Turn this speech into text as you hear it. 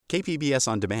KPBS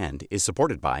On Demand is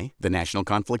supported by the National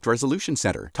Conflict Resolution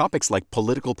Center. Topics like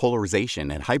political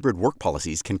polarization and hybrid work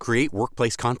policies can create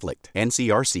workplace conflict.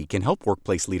 NCRC can help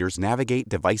workplace leaders navigate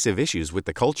divisive issues with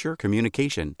the Culture,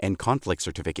 Communication, and Conflict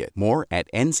Certificate. More at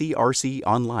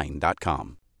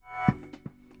ncrconline.com.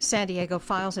 San Diego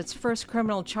files its first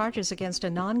criminal charges against a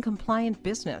non-compliant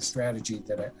business. Strategy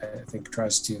that I think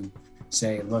tries to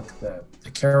say, look, the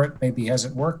carrot maybe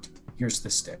hasn't worked, here's the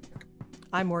stick.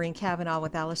 I'm Maureen Cavanaugh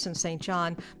with Allison St.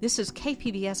 John. This is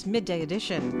KPBS Midday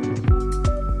Edition.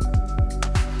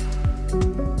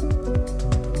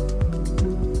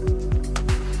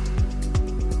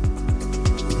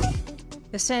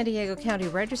 The San Diego County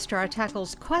Registrar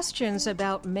tackles questions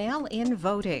about mail-in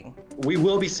voting. We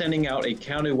will be sending out a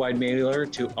countywide mailer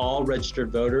to all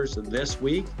registered voters this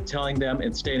week, telling them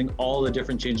and stating all the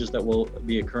different changes that will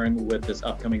be occurring with this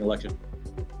upcoming election.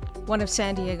 One of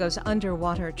San Diego's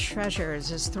underwater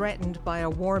treasures is threatened by a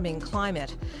warming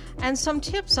climate, and some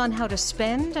tips on how to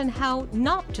spend and how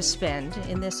not to spend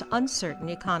in this uncertain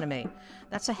economy.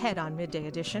 That's ahead on Midday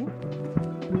Edition.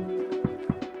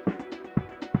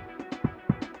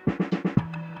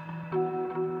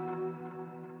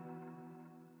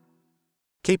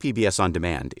 KPBS On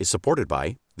Demand is supported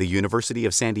by the University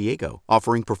of San Diego,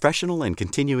 offering professional and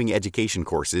continuing education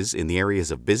courses in the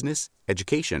areas of business,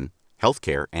 education,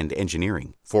 healthcare, and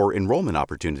engineering. For enrollment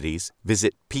opportunities,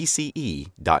 visit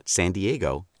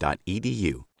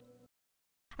pce.sandiego.edu.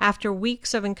 After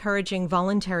weeks of encouraging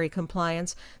voluntary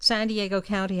compliance, San Diego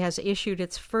County has issued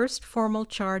its first formal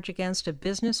charge against a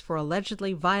business for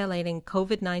allegedly violating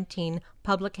COVID-19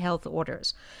 public health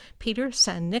orders. Peter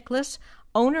San Nicolas,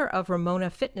 owner of Ramona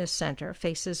Fitness Center,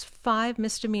 faces 5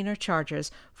 misdemeanor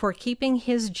charges for keeping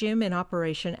his gym in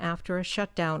operation after a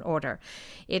shutdown order.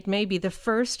 It may be the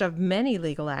first of many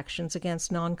legal actions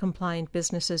against non-compliant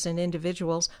businesses and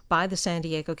individuals by the San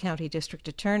Diego County District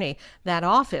Attorney. That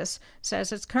office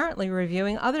says it's currently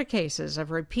reviewing other cases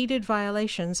of repeated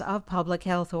violations of public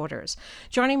health orders.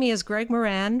 Joining me is Greg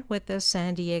Moran with the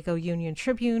San Diego Union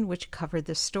Tribune, which covered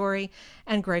this story.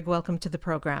 And Greg, welcome to the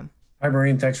program. Hi,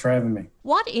 Maureen. Thanks for having me.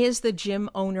 What is the gym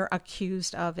owner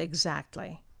accused of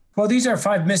exactly? Well, these are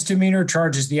 5 misdemeanor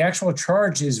charges. The actual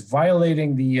charge is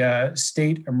violating the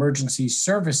State Emergency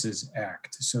Services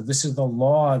Act. So this is the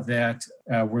law that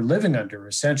we're living under,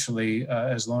 essentially,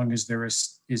 as long as there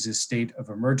is a state of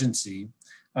emergency.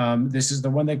 This is the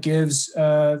one that gives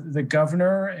the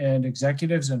governor and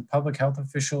executives and public health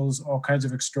officials all kinds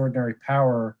of extraordinary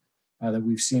power that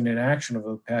we've seen in action over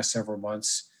the past several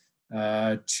months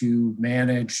to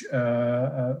manage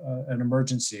an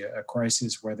emergency, a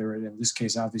crisis, whether in this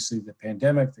case, obviously the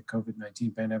pandemic, the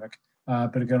COVID-19 pandemic,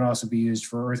 but it can also be used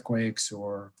for earthquakes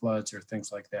or floods or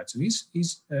things like that. So he's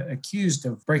accused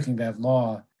of breaking that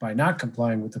law by not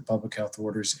complying with the public health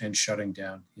orders and shutting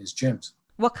down his gyms.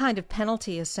 What kind of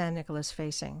penalty is San Nicolas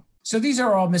facing? So these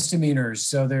are all misdemeanors.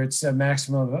 So there's a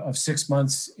maximum of 6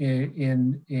 months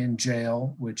in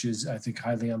jail, which is, I think,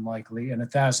 highly unlikely, and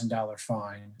 $1,000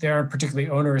 fine. There aren't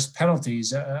particularly onerous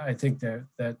penalties. I think that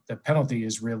the penalty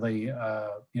is really,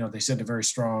 they send a very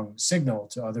strong signal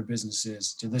to other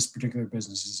businesses, to this particular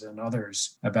businesses and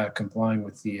others, about complying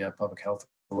with the public health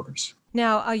orders.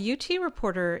 Now, a UT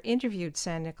reporter interviewed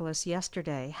San Nicolas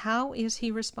yesterday. How is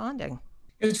he responding?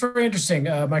 It's very interesting.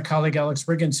 My colleague Alex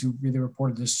Riggins, who really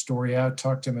reported this story out,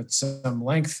 talked to him at some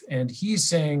length, and he's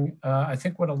saying, I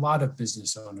think what a lot of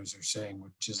business owners are saying,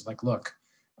 which is like, look,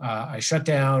 I shut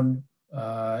down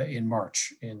in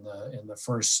March in the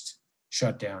first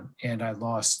shutdown, and I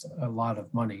lost a lot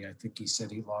of money. I think he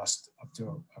said he lost up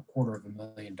to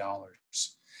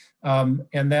 $250,000.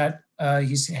 And that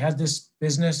he's had this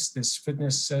business, this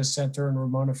fitness center in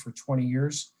Ramona for 20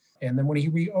 years. And then when he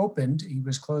reopened, he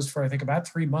was closed for, I think, about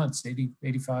 3 months,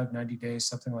 85, 90 days,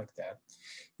 something like that.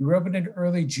 He reopened in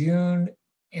early June,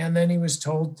 and then he was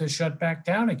told to shut back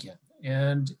down again.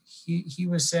 And he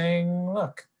was saying,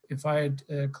 look, if I had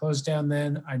closed down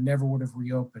then, I never would have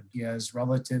reopened. He has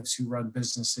relatives who run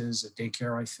businesses, a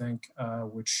daycare, I think,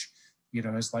 which,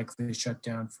 is likely shut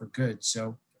down for good.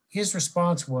 So his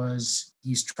response was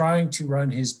he's trying to run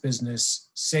his business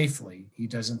safely. He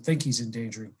doesn't think he's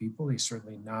endangering people. He's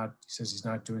certainly not. He says he's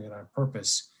not doing it on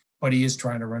purpose, but he is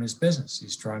trying to run his business.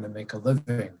 He's trying to make a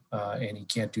living, and he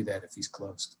can't do that if he's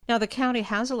closed. Now, the county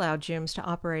has allowed gyms to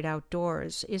operate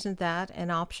outdoors. Isn't that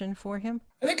an option for him?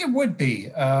 I think it would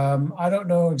be. I don't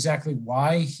know exactly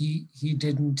why he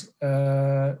didn't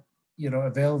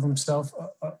avail themselves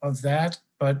of that,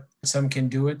 but some can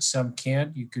do it, some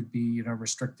can't. You could be,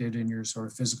 restricted in your sort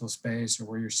of physical space or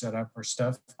where you're set up or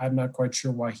stuff. I'm not quite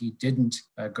sure why he didn't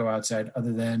go outside,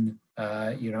 other than,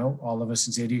 all of us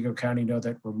in San Diego County know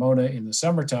that Ramona in the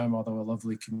summertime, although a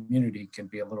lovely community, can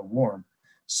be a little warm.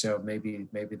 So maybe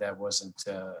that wasn't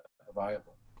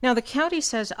viable. Now, the county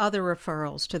says other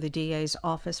referrals to the DA's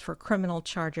Office for Criminal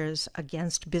Charges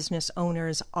against business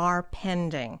owners are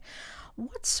pending.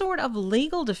 What sort of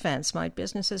legal defense might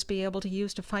businesses be able to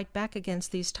use to fight back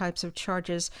against these types of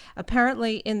charges?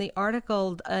 Apparently, in the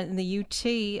article in the UT,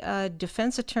 a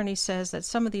defense attorney says that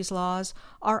some of these laws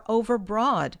are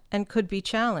overbroad and could be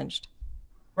challenged.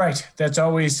 Right. That's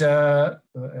always an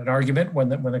argument when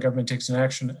the government takes an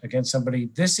action against somebody.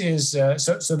 This is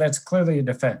so that's clearly a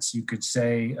defense. You could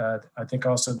say, I think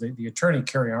also the attorney,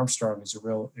 Kerry Armstrong, is a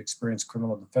real experienced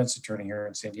criminal defense attorney here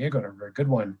in San Diego, and a very good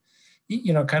one.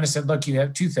 He, kind of said, look, you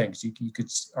have two things. You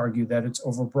could argue that it's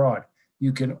overbroad.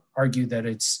 You can argue that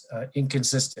it's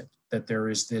inconsistent, that there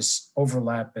is this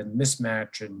overlap and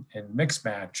mismatch and mix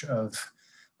match of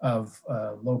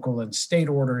local and state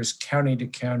orders, county to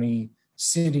county,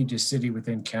 city to city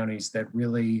within counties, that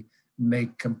really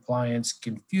make compliance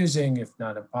confusing, if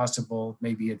not impossible,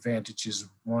 maybe advantages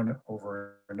one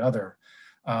over another.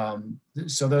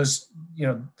 So those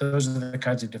are the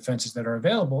kinds of defenses that are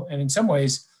available. And in some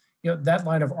ways, that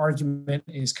line of argument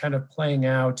is kind of playing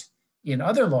out in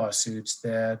other lawsuits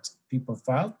that people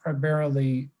filed,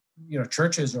 primarily,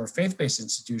 churches or faith-based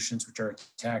institutions, which are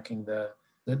attacking the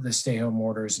stay-home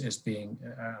orders as being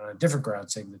on a different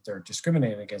ground, saying that they're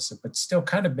discriminating against it, but still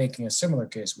kind of making a similar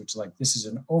case, which this is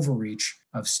an overreach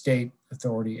of state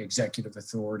authority, executive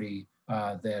authority,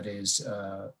 that is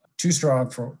too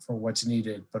strong for what's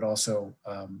needed, but also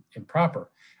improper.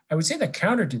 I would say the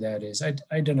counter to that is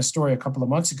I'd done a story a couple of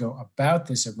months ago about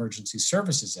this Emergency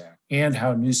Services Act and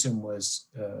how Newsom was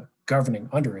governing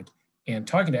under it, and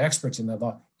talking to experts in the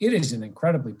law. It is an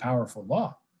incredibly powerful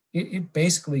law. It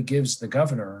basically gives the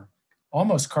governor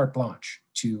almost carte blanche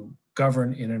to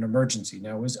govern in an emergency.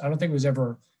 Now, I don't think it was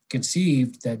ever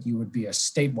conceived that you would be a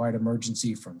statewide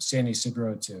emergency from San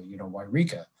Ysidro to,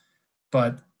 Wairika,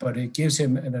 but it gives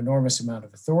him an enormous amount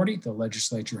of authority. The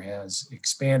legislature has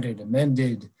expanded,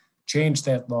 amended, changed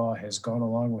that law, has gone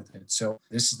along with it. So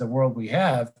this is the world we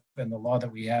have, and the law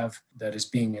that we have that is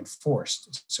being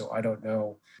enforced. So I don't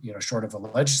know, short of a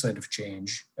legislative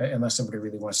change, unless somebody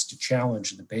really wants to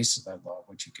challenge the base of that law,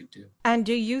 what you could do. And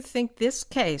do you think this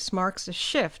case marks a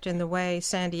shift in the way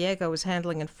San Diego is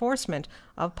handling enforcement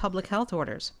of public health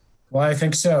orders? Well, I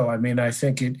think so. I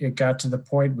think it got to the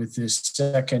point with this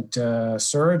second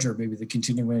surge, or maybe the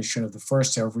continuation of the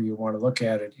first, however you want to look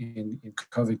at it, in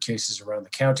COVID cases around the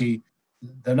county.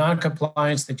 The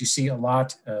non-compliance that you see a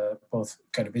lot, both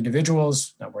kind of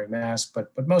individuals not wearing masks,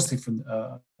 but mostly from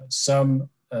some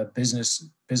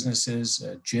businesses.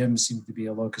 Gyms seem to be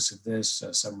a locus of this.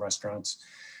 Some restaurants,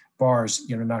 bars,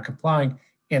 not complying,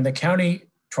 and the county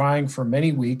trying for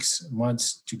many weeks,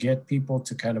 months, to get people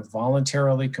to kind of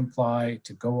voluntarily comply,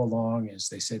 to go along. As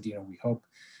they said, we hope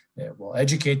that we'll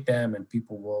educate them and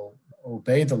people will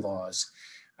obey the laws.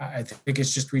 I think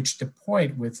it's just reached a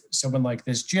point with someone like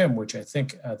this gym, which I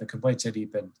think the complaint said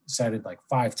he'd been cited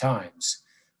 5 times.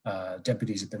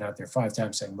 Deputies have been out there 5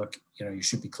 times saying, look, you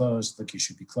should be closed. Look, you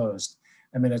should be closed.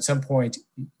 At some point,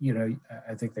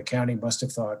 I think the county must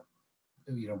have thought,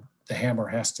 the hammer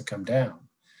has to come down.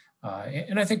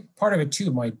 And I think part of it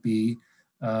too might be,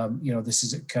 this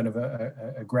is a kind of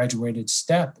a graduated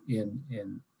step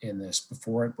in this.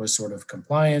 Before it was sort of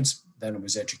compliance, then it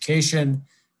was education.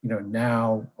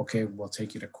 Now, okay, we'll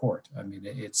take you to court.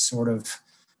 It's sort of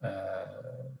a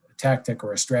tactic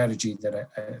or a strategy that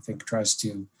I think tries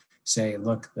to say,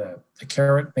 look, the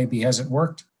carrot maybe hasn't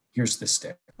worked. Here's the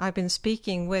stick. I've been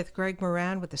speaking with Greg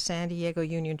Moran with the San Diego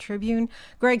Union Tribune.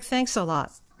 Greg, thanks a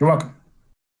lot. You're welcome.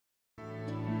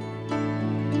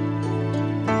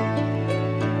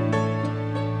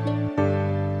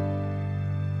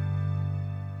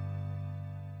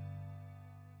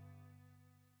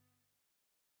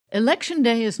 Election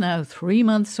day is now 3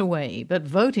 months away, but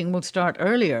voting will start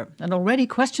earlier, and already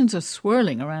questions are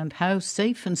swirling around how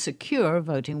safe and secure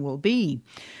voting will be.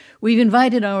 We've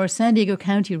invited our San Diego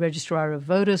County Registrar of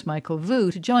Voters, Michael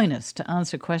Vu, to join us to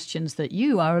answer questions that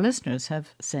you, our listeners,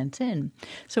 have sent in.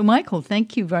 So, Michael,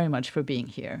 thank you very much for being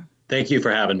here. Thank you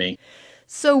for having me.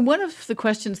 So one of the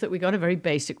questions that we got, a very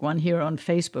basic one here on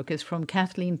Facebook, is from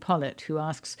Kathleen Pollett, who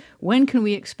asks, when can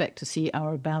we expect to see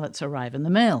our ballots arrive in the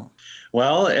mail?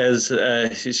 Well, as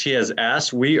she has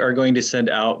asked, we are going to send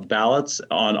out ballots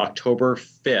on October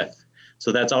 5th.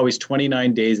 So that's always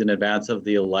 29 days in advance of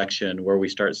the election where we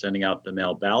start sending out the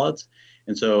mail ballots.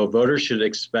 And so voters should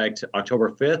expect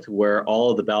October 5th, where all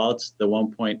of the ballots, the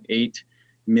 1.8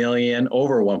 million,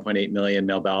 over 1.8 million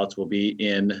mail ballots will be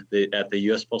at the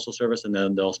U.S. Postal Service, and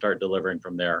then they'll start delivering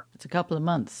from there. It's a couple of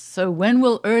months. So when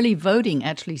will early voting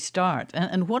actually start?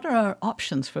 And what are our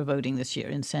options for voting this year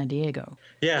in San Diego?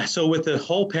 Yeah, so with the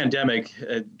whole pandemic,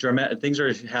 things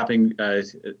are happening,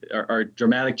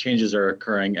 dramatic changes are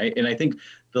occurring. And I think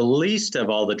the least of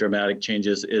all the dramatic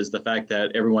changes is the fact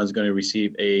that everyone's going to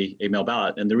receive a mail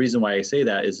ballot. And the reason why I say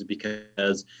that is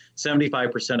because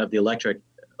 75% of the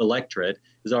electorate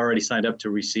is already signed up to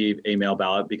receive a mail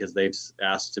ballot because they've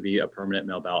asked to be a permanent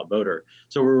mail ballot voter.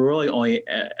 So we're really only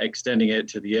extending it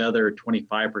to the other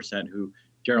 25% who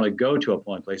generally go to a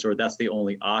polling place, or that's the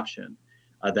only option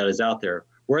that is out there.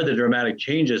 Where the dramatic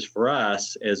changes for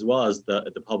us, as well as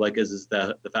the public, is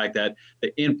the fact that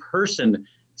the in-person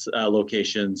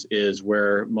locations is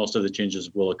where most of the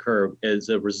changes will occur. As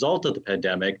a result of the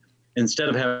pandemic, instead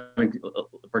of having,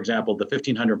 for example, the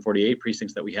 1,548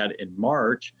 precincts that we had in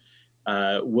March,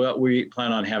 what we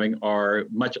plan on having are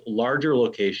much larger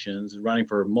locations running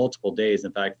for multiple days,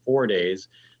 in fact, 4 days.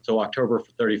 So October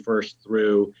 31st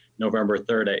through November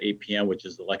 3rd at 8 p.m., which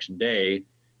is Election Day,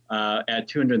 at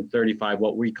 235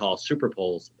 what we call super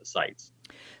polls sites.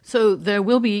 So there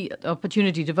will be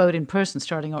opportunity to vote in person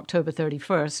starting October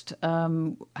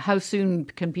 31st. How soon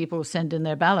can people send in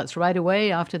their ballots? Right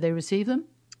away after they receive them?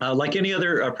 Like any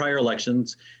other prior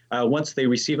elections, once they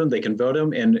receive them, they can vote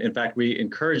them. And in fact, we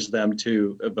encourage them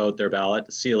to vote their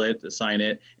ballot, seal it, sign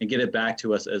it, and get it back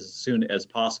to us as soon as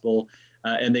possible.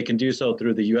 And they can do so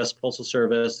through the U.S. Postal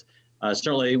Service.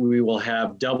 Certainly, we will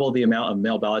have double the amount of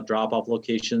mail ballot drop-off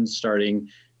locations starting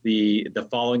the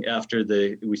following after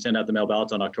we send out the mail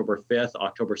ballots on October 5th,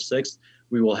 October 6th.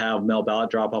 We will have mail ballot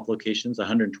drop-off locations,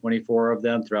 124 of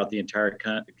them throughout the entire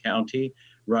county,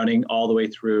 running all the way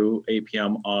through 8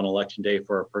 p.m. on Election Day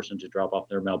for a person to drop off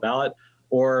their mail ballot.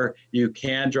 Or you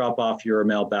can drop off your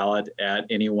mail ballot at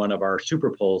any one of our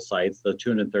super poll sites, the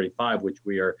 235, which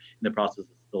we are in the process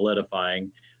of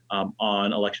solidifying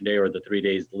on Election Day or the 3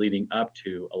 days leading up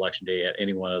to Election Day at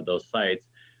any one of those sites.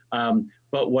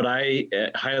 But what I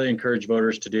highly encourage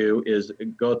voters to do is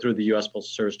go through the U.S. Postal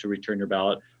Service to return your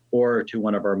ballot or to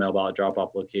one of our mail ballot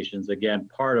drop-off locations. Again,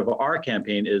 part of our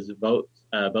campaign is Vote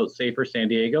Safer San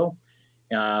Diego.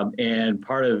 And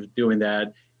part of doing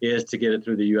that is to get it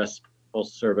through the U.S.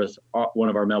 Postal Service, one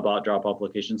of our mail ballot drop-off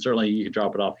locations. Certainly you can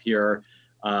drop it off here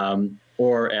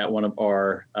or at one of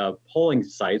our polling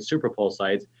sites, super poll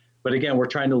sites. But again, we're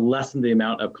trying to lessen the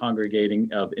amount of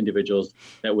congregating of individuals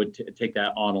that would take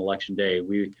that on Election Day.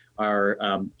 We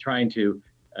are trying to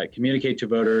communicate to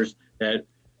voters that,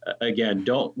 again,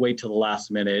 don't wait till the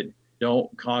last minute.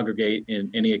 Don't congregate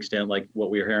in any extent like what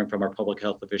we are hearing from our public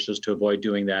health officials to avoid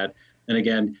doing that. And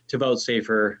again, to vote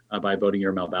safer by voting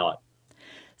your mail ballot.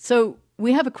 So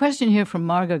we have a question here from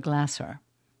Marga Glasser.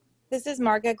 This is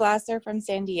Marga Glasser from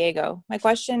San Diego. My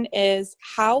question is,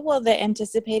 how will the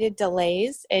anticipated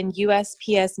delays in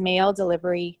USPS mail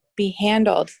delivery be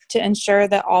handled to ensure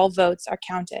that all votes are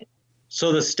counted?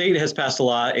 So the state has passed a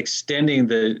law extending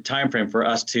the time frame for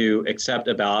us to accept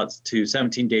a ballot to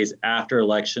 17 days after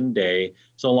Election Day,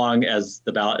 so long as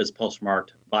the ballot is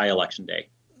postmarked by Election Day.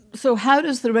 So how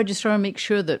does the registrar make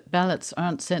sure that ballots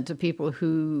aren't sent to people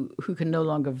who can no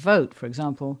longer vote, for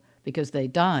example, because they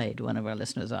died, one of our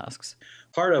listeners asks?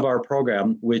 Part of our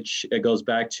program, which goes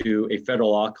back to a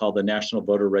federal law called the National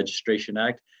Voter Registration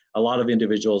Act, a lot of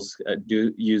individuals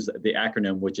do use the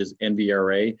acronym, which is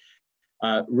NVRA,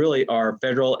 really are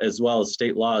federal as well as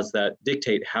state laws that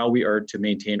dictate how we are to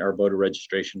maintain our voter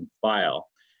registration file.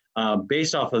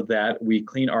 Based off of that, we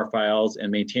clean our files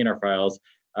and maintain our files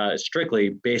strictly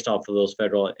based off of those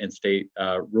federal and state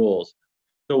rules.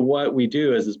 So what we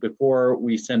do is before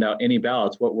we send out any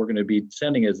ballots, what we're going to be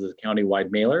sending is a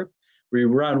county-wide mailer. We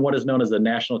run what is known as a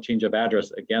national change of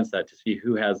address against that to see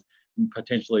who has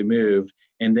potentially moved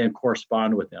and then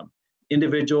correspond with them.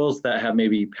 Individuals that have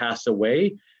maybe passed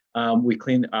away, we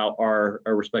clean out our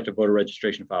respective voter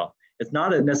registration file. It's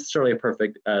not necessarily a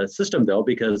perfect system, though,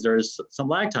 because there's some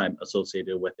lag time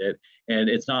associated with it. And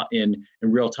it's not in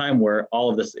real time where all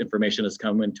of this information is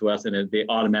coming to us and they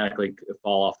automatically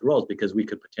fall off the rolls, because we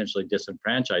could potentially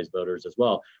disenfranchise voters as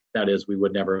well. That is, we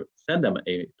would never send them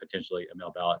potentially a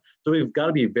mail ballot. So we've got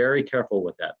to be very careful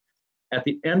with that. At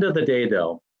the end of the day,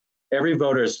 though, every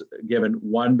voter is given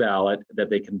one ballot that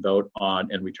they can vote on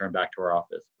and return back to our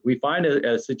office. We find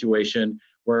a situation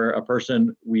where a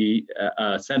person, we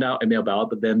send out a mail ballot,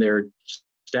 but then their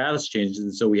status changes,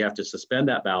 and so we have to suspend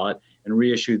that ballot and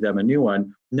reissue them a new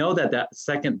one. Know that that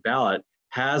second ballot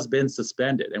has been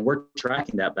suspended, and we're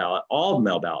tracking that ballot, all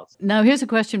mail ballots. Now, here's a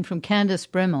question from Candace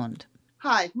Bremond.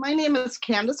 Hi, my name is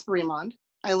Candace Bremond.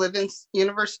 I live in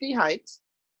University Heights.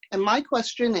 And my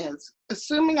question is,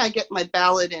 assuming I get my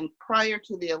ballot in prior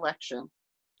to the election,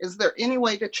 is there any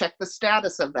way to check the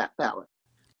status of that ballot?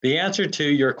 The answer to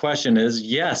your question is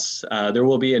yes. There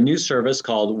will be a new service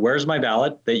called Where's My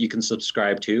Ballot that you can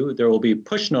subscribe to. There will be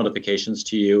push notifications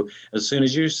to you as soon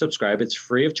as you subscribe. It's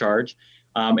free of charge,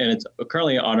 and it's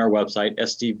currently on our website,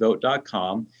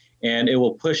 sdvote.com, and it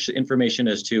will push information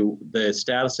as to the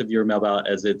status of your mail ballot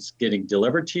as it's getting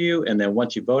delivered to you. And then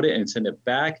once you vote it and send it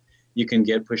back, you can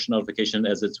get push notification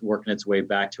as it's working its way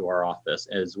back to our office,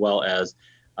 as well as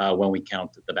when we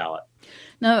count the ballot.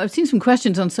 Now, I've seen some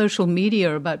questions on social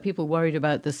media about people worried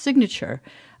about the signature.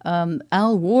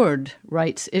 Al Ward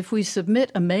writes, if we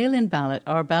submit a mail-in ballot,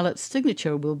 our ballot's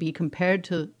signature will be compared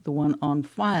to the one on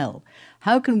file.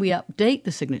 How can we update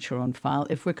the signature on file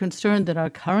if we're concerned that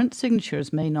our current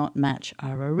signatures may not match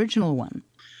our original one?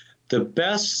 The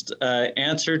best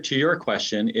answer to your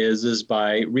question is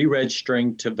by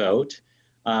re-registering to vote.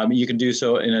 You can do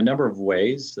so in a number of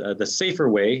ways. The safer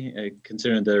way,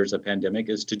 considering there's a pandemic,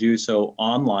 is to do so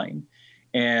online.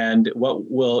 And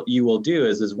what you will do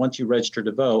is once you register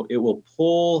to vote, it will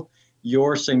pull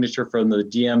your signature from the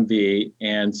DMV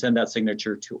and send that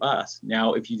signature to us.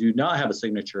 Now, if you do not have a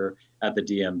signature at the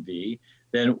DMV,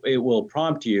 then it will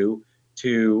prompt you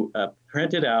to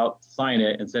print it out, sign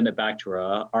it, and send it back to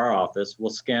our office. We'll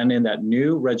scan in that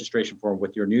new registration form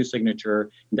with your new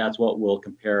signature, and that's what we'll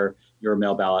compare your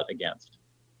mail ballot against.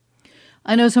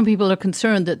 I know some people are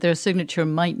concerned that their signature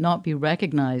might not be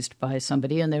recognized by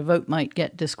somebody and their vote might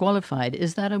get disqualified.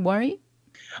 Is that a worry?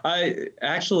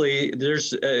 Actually,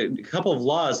 there's a couple of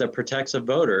laws that protects a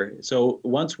voter. So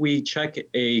once we check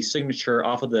a signature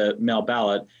off of the mail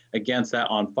ballot against that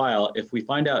on file, if we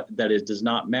find out that it does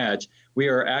not match, we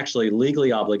are actually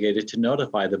legally obligated to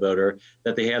notify the voter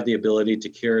that they have the ability to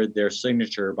cure their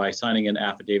signature by signing an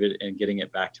affidavit and getting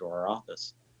it back to our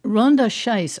office. Rhonda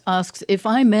Scheiss asks, if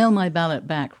I mail my ballot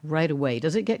back right away,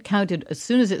 does it get counted as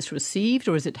soon as it's received,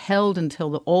 or is it held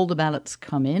until all the ballots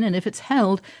come in? And if it's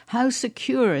held, how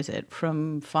secure is it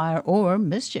from fire or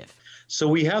mischief? So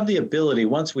we have the ability,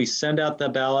 once we send out the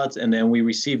ballots and then we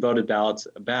receive voted ballots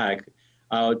back,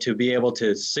 to be able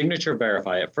to signature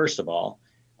verify it, first of all.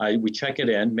 We check it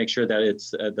in, make sure that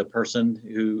it's the person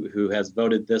who has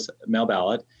voted this mail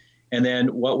ballot. And then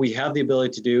what we have the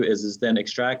ability to do is then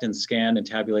extract and scan and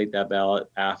tabulate that ballot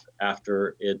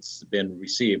after it's been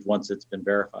received, once it's been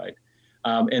verified.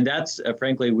 And that's,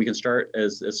 frankly, we can start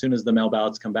as soon as the mail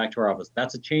ballots come back to our office.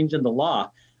 That's a change in the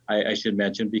law, I should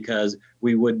mention, because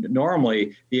we would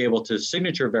normally be able to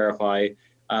signature verify,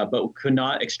 but could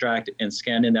not extract and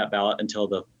scan in that ballot until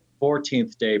the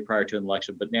 14th day prior to an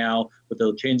election. But now, with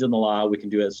the change in the law, we can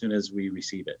do it as soon as we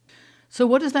receive it. So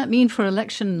what does that mean for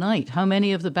election night? How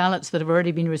many of the ballots that have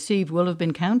already been received will have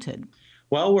been counted?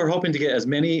 Well, we're hoping to get as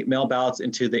many mail ballots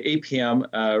into the 8 p.m.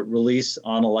 Release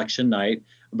on election night,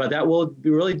 but that will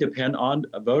really depend on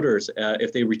voters.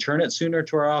 If they return it sooner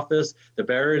to our office, the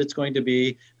better it's going to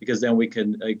be, because then we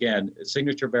can, again,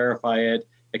 signature verify it,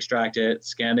 extract it,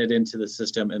 scan it into the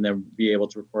system, and then be able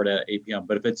to report it at 8 p.m.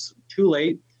 But if it's too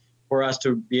late for us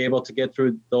to be able to get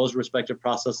through those respective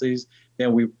processes,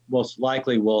 then we most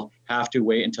likely will have to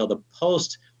wait until the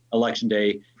post-election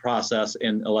day process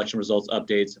and election results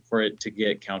updates for it to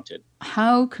get counted.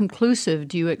 How conclusive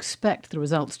do you expect the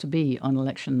results to be on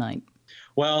election night?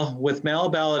 Well, with mail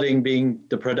balloting being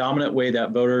the predominant way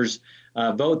that voters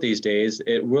vote these days,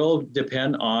 it will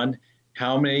depend on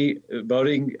how many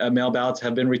voting mail ballots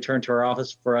have been returned to our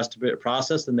office for us to be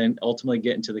processed and then ultimately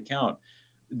get into the count.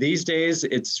 These days,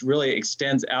 it's really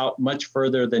extends out much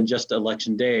further than just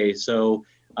election day. So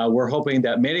we're hoping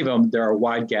that many of them, there are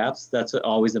wide gaps. That's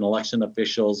always an election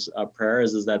official's prayer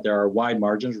is that there are wide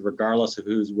margins regardless of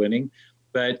who's winning.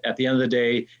 But at the end of the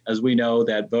day, as we know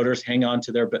that voters hang on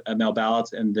to their mail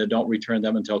ballots and they don't return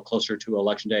them until closer to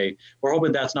election day. We're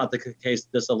hoping that's not the case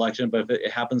this election, but if it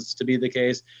happens to be the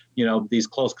case, these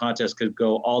close contests could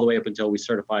go all the way up until we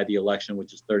certify the election,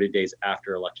 which is 30 days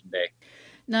after election day.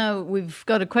 Now, we've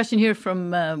got a question here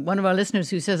from one of our listeners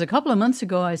who says, a couple of months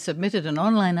ago, I submitted an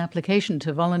online application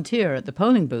to volunteer at the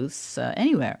polling booths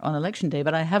anywhere on election day,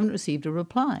 but I haven't received a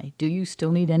reply. Do you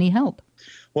still need any help?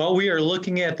 Well, we are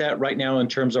looking at that right now in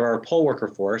terms of our poll worker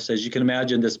force. As you can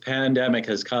imagine, this pandemic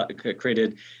has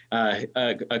created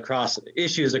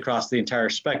issues across the entire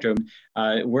spectrum.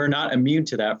 We're not immune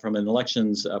to that from an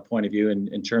elections point of view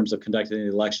in terms of conducting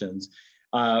the elections.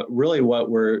 Really what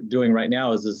we're doing right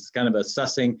now is kind of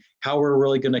assessing how we're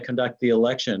really going to conduct the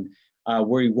election.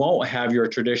 where you won't have your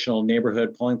traditional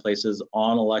neighborhood polling places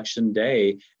on election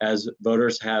day as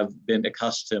voters have been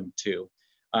accustomed to.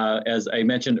 As I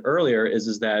mentioned earlier,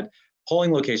 is that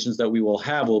polling locations that we will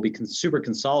have will be super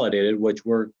consolidated, which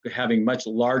we're having much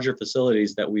larger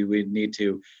facilities that we would need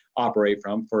to operate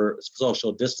from for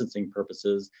social distancing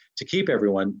purposes to keep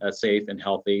everyone safe and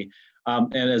healthy.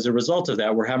 And as a result of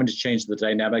that, we're having to change the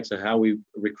dynamics of how we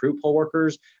recruit poll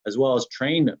workers as well as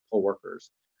train poll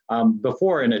workers.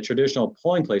 Before, in a traditional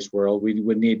polling place world, we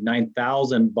would need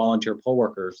 9,000 volunteer poll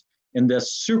workers. In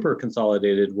this super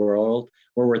consolidated world,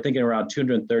 where we're thinking around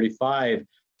 235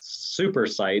 super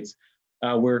sites,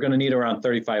 we're going to need around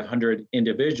 3,500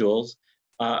 individuals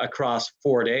across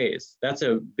 4 days. That's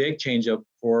a big change up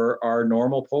for our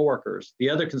normal poll workers. The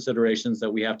other considerations that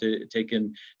we have to take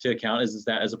into account is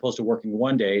that as opposed to working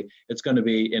 1 day, it's going to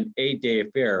be an 8-day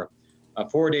affair,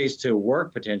 4 days to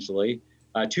work potentially,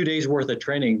 2 days worth of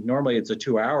training. Normally it's a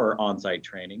 2-hour on-site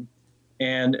training,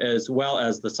 and as well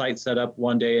as the site setup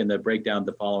 1 day and the breakdown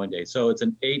the following day. So it's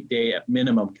an 8-day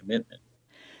minimum commitment.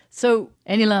 So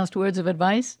any last words of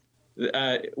advice?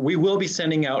 We will be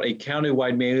sending out a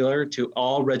countywide mailer to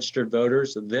all registered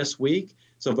voters this week.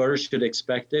 So voters should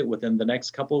expect it within the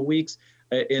next couple of weeks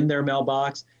in their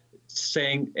mailbox,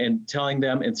 saying and telling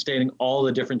them and stating all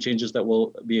the different changes that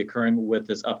will be occurring with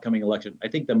this upcoming election. I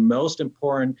think the most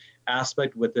important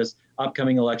aspect with this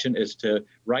upcoming election is to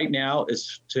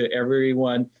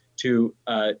everyone to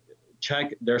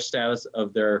check their status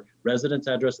of their residence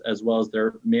address as well as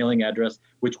their mailing address,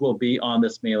 which will be on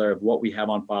this mailer of what we have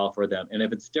on file for them. And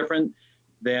if it's different,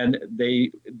 then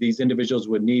these individuals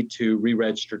would need to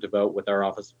re-register to vote with our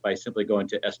office by simply going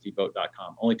to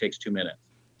sdvote.com. Only takes 2 minutes.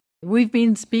 We've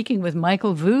been speaking with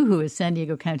Michael Vu, who is San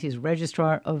Diego County's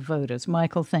Registrar of Voters.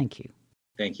 Michael, thank you.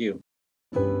 Thank you.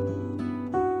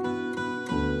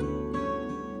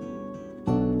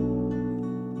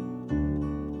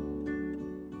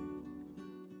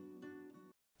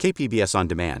 KPBS On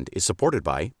Demand is supported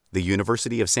by the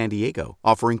University of San Diego,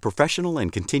 offering professional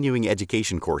and continuing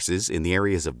education courses in the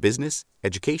areas of business,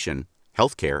 education,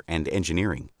 healthcare, and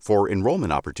engineering. For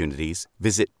enrollment opportunities,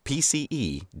 visit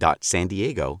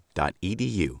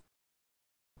pce.sandiego.edu.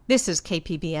 This is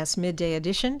KPBS Midday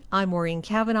Edition. I'm Maureen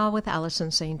Cavanaugh with Allison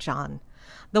St. John.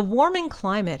 The warming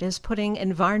climate is putting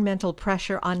environmental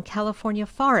pressure on California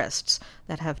forests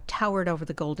that have towered over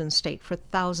the Golden State for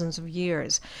thousands of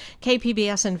years.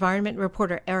 KPBS environment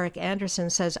reporter Eric Anderson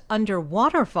says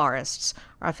underwater forests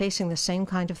are facing the same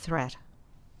kind of threat.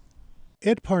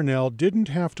 Ed Parnell didn't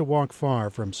have to walk far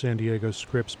from San Diego's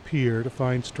Scripps Pier to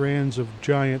find strands of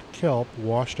giant kelp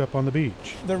washed up on the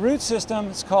beach. The root system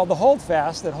is called the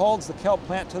holdfast that holds the kelp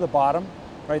plant to the bottom.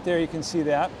 Right there you can see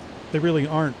that. They really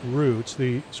aren't roots.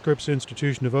 The Scripps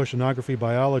Institution of Oceanography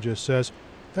biologist says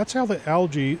that's how the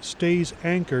algae stays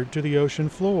anchored to the ocean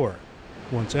floor.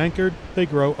 Once anchored, they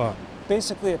grow up.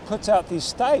 Basically, it puts out these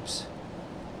stipes,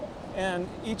 and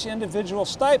each individual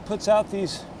stipe puts out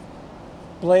these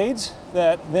blades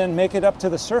that then make it up to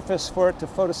the surface for it to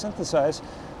photosynthesize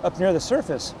up near the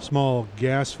surface. Small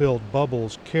gas-filled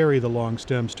bubbles carry the long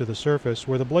stems to the surface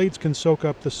where the blades can soak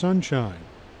up the sunshine.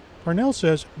 Parnell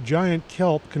says giant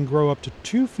kelp can grow up to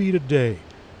 2 feet a day,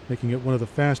 making it one of the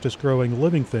fastest growing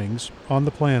living things on the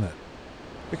planet.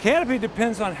 The canopy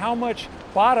depends on how much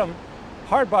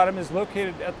hard bottom is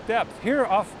located at depth. Here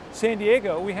off San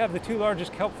Diego, we have the 2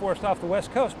 largest kelp forests off the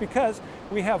west coast because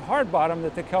we have hard bottom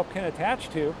that the kelp can attach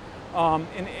to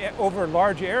over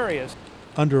large areas.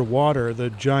 Underwater, the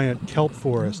giant kelp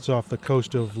forests off the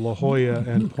coast of La Jolla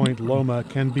and Point Loma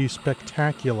can be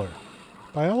spectacular.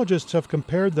 Biologists have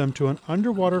compared them to an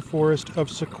underwater forest of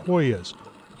sequoias,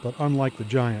 but unlike the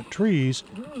giant trees,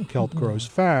 kelp grows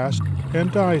fast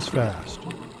and dies fast.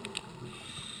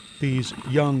 These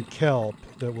young kelp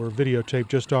that were videotaped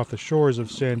just off the shores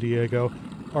of San Diego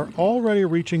are already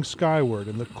reaching skyward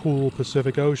in the cool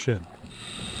Pacific Ocean.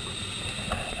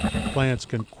 Plants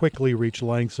can quickly reach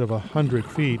lengths of 100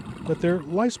 feet, but their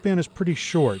lifespan is pretty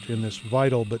short in this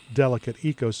vital but delicate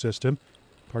ecosystem.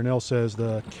 Parnell says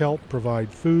the kelp provide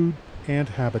food and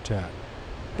habitat.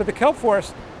 But the kelp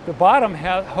forest, the bottom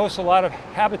hosts a lot of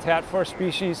habitat for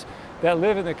species that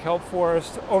live in the kelp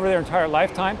forest over their entire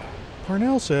lifetime.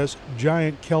 Parnell says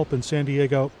giant kelp in San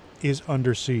Diego is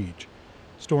under siege.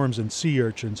 Storms and sea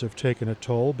urchins have taken a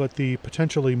toll, but the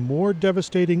potentially more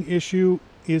devastating issue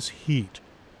is heat.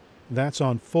 That's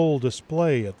on full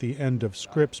display at the end of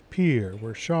Scripps Pier,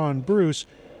 where Sean Bruce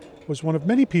was one of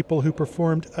many people who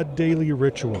performed a daily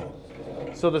ritual.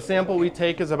 So the sample we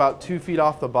take is about 2 feet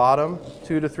off the bottom,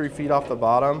 2 to 3 feet off the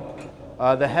bottom.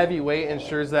 The heavy weight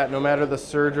ensures that no matter the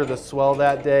surge or the swell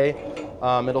that day,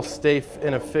 It'll stay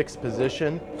in a fixed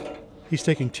position. He's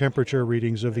taking temperature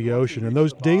readings of the ocean, and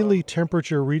those daily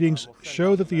temperature readings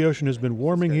show that the ocean has been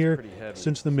warming here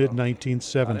since the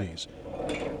mid-1970s.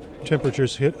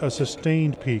 Temperatures hit a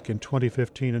sustained peak in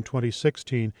 2015 and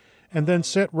 2016, and then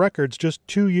set records just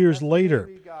 2 years later.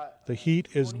 The heat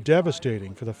is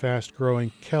devastating for the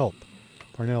fast-growing kelp.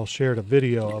 Parnell shared a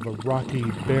video of a rocky,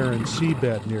 barren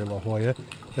seabed near La Jolla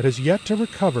that has yet to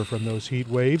recover from those heat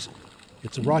waves.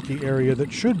 It's a rocky area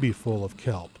that should be full of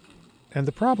kelp. And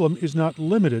the problem is not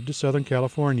limited to Southern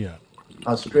California.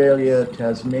 Australia,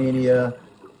 Tasmania,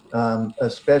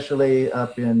 especially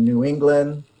up in New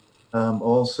England,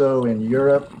 also in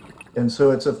Europe. And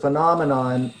so it's a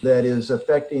phenomenon that is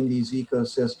affecting these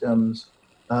ecosystems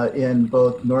in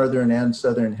both northern and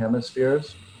southern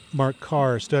hemispheres. Mark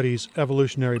Carr studies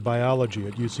evolutionary biology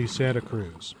at UC Santa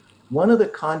Cruz. One of the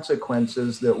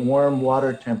consequences that warm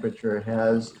water temperature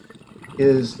has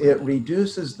is it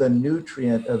reduces the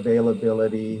nutrient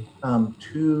availability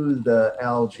to the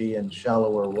algae in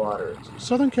shallower waters.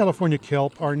 Southern California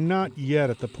kelp are not yet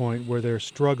at the point where they're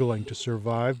struggling to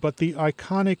survive, but the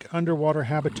iconic underwater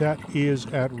habitat is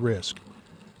at risk.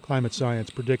 Climate science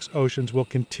predicts oceans will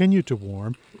continue to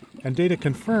warm, and data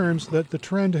confirms that the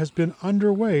trend has been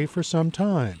underway for some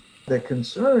time. The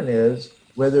concern is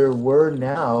whether we're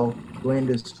now going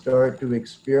to start to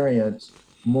experience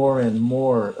more and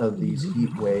more of these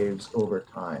heat waves over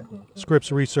time.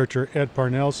 Scripps researcher Ed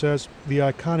Parnell says the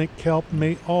iconic kelp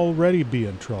may already be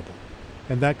in trouble,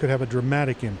 and that could have a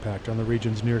dramatic impact on the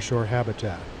region's nearshore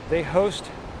habitat. They host,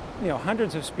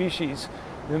 hundreds of species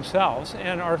themselves,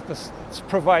 and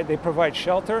they provide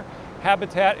shelter,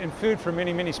 habitat, and food for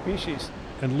many, many species.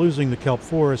 And losing the kelp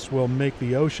forests will make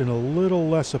the ocean a little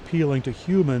less appealing to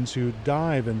humans who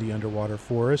dive in the underwater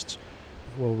forests.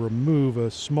 It will remove a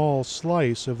small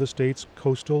slice of the state's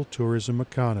coastal tourism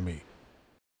economy.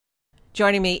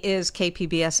 Joining me is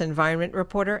KPBS environment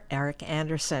reporter Eric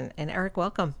Anderson. And Eric,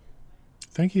 welcome.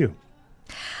 Thank you.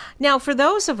 Now, for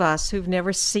those of us who've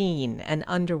never seen an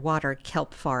underwater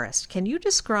kelp forest, can you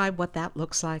describe what that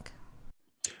looks like?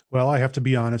 Well, I have to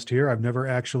be honest here. I've never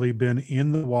actually been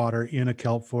in the water in a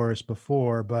kelp forest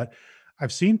before, but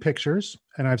I've seen pictures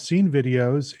and I've seen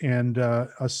videos, and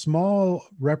a small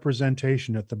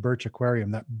representation at the Birch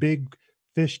Aquarium, that big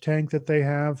fish tank that they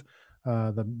have,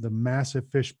 the massive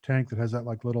fish tank that has that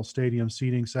like little stadium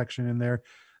seating section in there.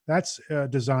 That's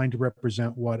designed to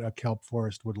represent what a kelp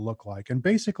forest would look like. And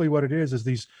basically what it is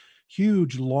these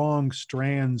huge long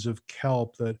strands of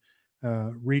kelp that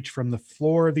reach from the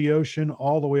floor of the ocean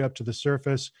all the way up to the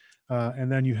surface.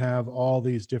 And then you have all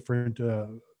these different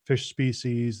fish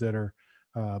species that are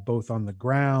both on the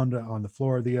ground, on the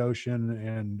floor of the ocean,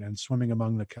 and swimming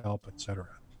among the kelp, etc.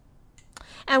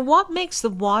 And what makes the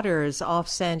waters off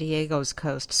San Diego's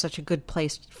coast such a good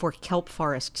place for kelp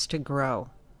forests to grow?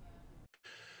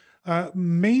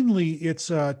 Mainly,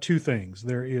 it's two things.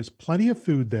 There is plenty of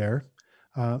food there,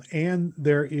 and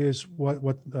there is what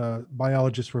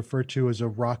biologists refer to as a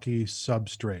rocky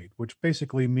substrate, which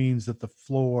basically means that the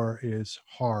floor is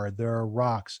hard. There are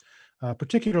rocks,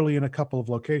 particularly in a couple of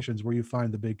locations where you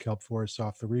find the big kelp forests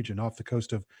off the region, off the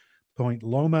coast of Point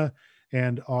Loma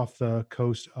and off the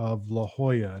coast of La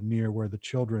Jolla, near where the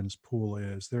children's pool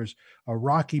is. There's a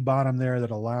rocky bottom there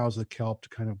that allows the kelp to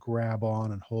kind of grab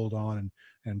on and hold on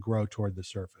and grow toward the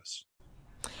surface.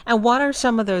 And what are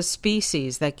some of those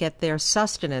species that get their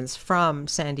sustenance from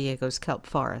San Diego's kelp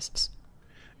forests?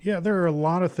 Yeah, there are a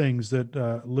lot of things that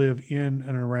live in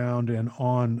and around and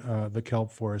on the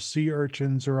kelp forest. Sea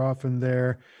urchins are often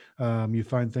there. You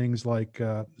find things like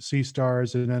sea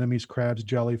stars, anemones, crabs,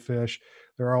 jellyfish.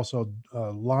 There are also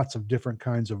lots of different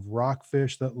kinds of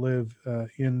rockfish that live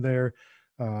in there.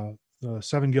 The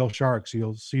seven-gill sharks,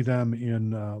 you'll see them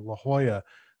in La Jolla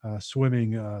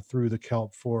swimming through the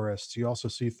kelp forests. You also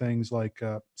see things like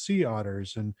sea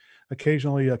otters, and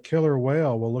occasionally a killer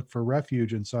whale will look for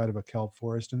refuge inside of a kelp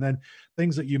forest. And then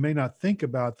things that you may not think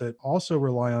about that also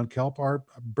rely on kelp are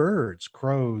birds,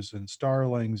 crows and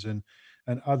starlings and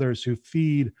others who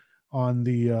feed on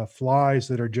the flies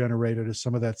that are generated as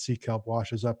some of that sea kelp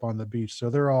washes up on the beach. So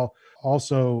they're all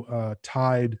also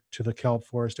tied to the kelp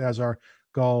forest, as are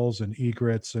gulls and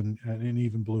egrets and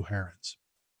even blue herons.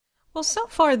 Well, so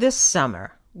far this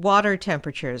summer, water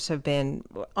temperatures have been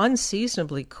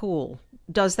unseasonably cool.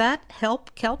 Does that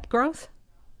help kelp growth?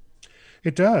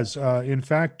 It does. In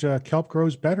fact, kelp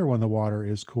grows better when the water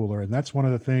is cooler, and that's one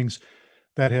of the things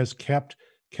that has kept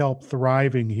kelp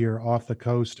thriving here off the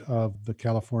coast of the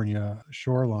California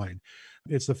shoreline.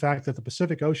 It's the fact that the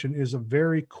Pacific Ocean is a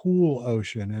very cool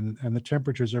ocean, and the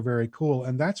temperatures are very cool.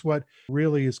 And that's what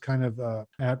really is kind of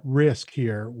at risk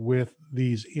here with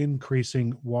these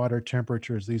increasing water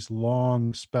temperatures, these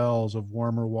long spells of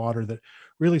warmer water that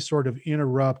really sort of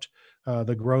interrupt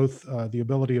the growth, the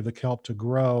ability of the kelp to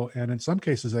grow. And in some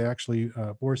cases, they actually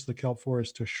force the kelp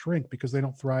forest to shrink because they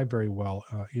don't thrive very well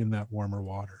in that warmer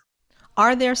water.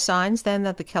 Are there signs then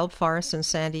that the kelp forests in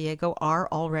San Diego are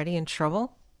already in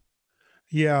trouble?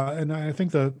 Yeah, and I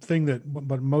think the thing that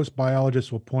but most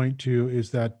biologists will point to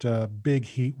is that big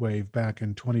heat wave back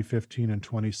in 2015 and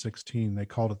 2016. They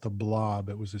called it the blob.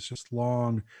 It was this just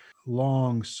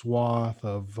long swath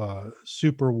of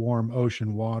super warm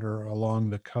ocean water along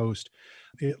the coast.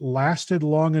 It lasted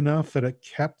long enough that it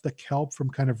kept the kelp from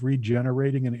kind of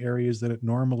regenerating in areas that it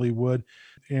normally would.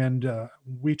 And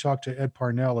we talked to Ed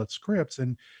Parnell at Scripps,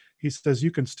 and he says you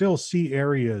can still see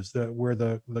areas where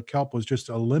the kelp was just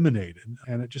eliminated,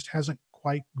 and it just hasn't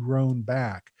quite grown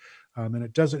back. And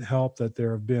it doesn't help that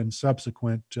there have been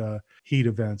subsequent heat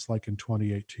events like in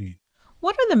 2018.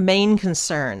 What are the main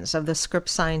concerns of the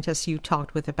Scripps scientists you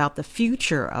talked with about the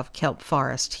future of kelp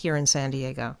forest here in San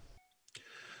Diego?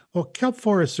 Well, kelp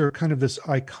forests are kind of this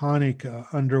iconic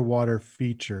underwater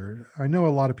feature. I know a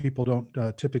lot of people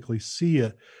don't typically see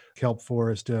a kelp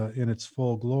forest in its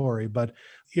full glory, but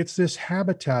it's this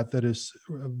habitat that is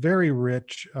very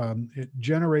rich. It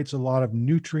generates a lot of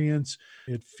nutrients.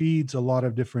 It feeds a lot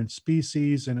of different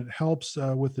species, and it helps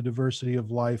with the diversity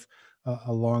of life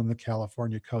along the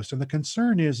California coast. And the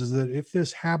concern is that if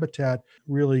this habitat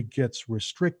really gets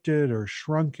restricted or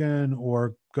shrunken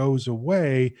or goes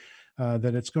away,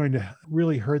 that it's going to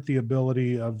really hurt the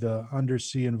ability of the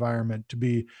undersea environment to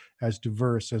be as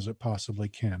diverse as it possibly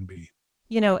can be.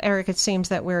 You know, Eric, it seems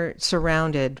that we're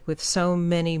surrounded with so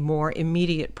many more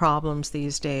immediate problems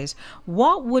these days.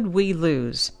 What would we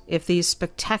lose if these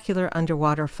spectacular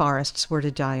underwater forests were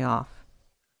to die off?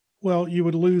 Well, you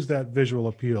would lose that visual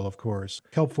appeal, of course.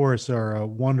 Kelp forests are a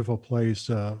wonderful place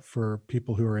for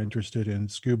people who are interested in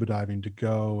scuba diving to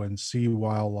go and see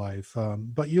wildlife.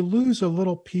 But you lose a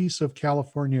little piece of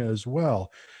California as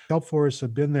well. Kelp forests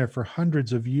have been there for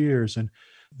hundreds of years, and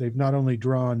they've not only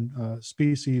drawn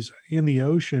species in the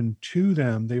ocean to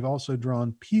them, they've also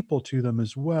drawn people to them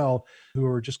as well, who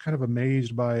are just kind of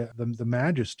amazed by the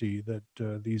majesty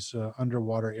that these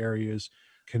underwater areas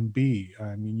can be.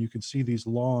 I mean, you can see these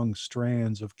long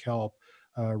strands of kelp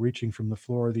reaching from the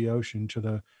floor of the ocean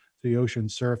to the ocean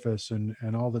surface,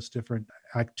 and all this different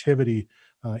activity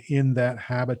in that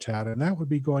habitat. And that would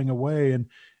be going away. And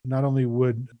not only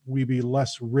would we be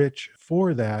less rich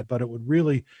for that, but it would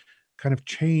really kind of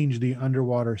change the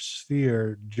underwater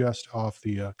sphere just off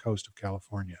the coast of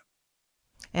California.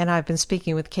 And I've been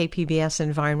speaking with KPBS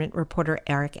environment reporter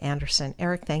Eric Anderson.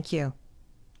 Eric, thank you.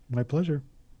 My pleasure.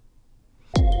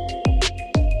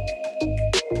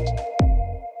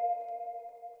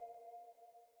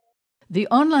 The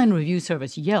online review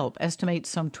service Yelp estimates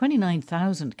some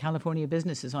 29,000 California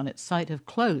businesses on its site have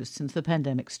closed since the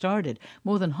pandemic started,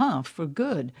 more than half for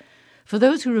good. For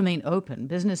those who remain open,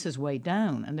 business is way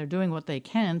down, and they're doing what they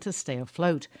can to stay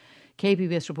afloat.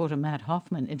 KPBS reporter Matt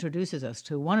Hoffman introduces us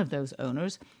to one of those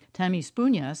owners, Tammy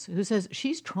Spunas, who says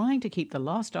she's trying to keep the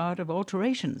lost art of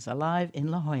alterations alive in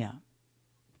La Jolla.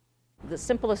 The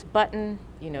simplest button,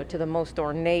 to the most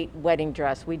ornate wedding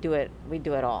dress, we do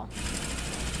it all.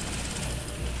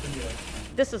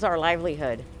 This is our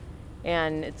livelihood,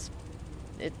 and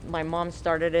my mom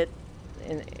started it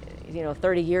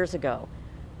 30 years ago.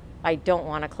 I don't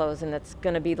want to close, and it's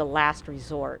going to be the last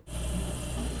resort.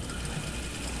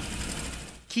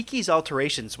 Kiki's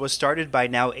Alterations was started by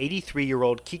now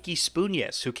 83-year-old Kiki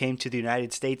Spunas, who came to the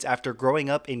United States after growing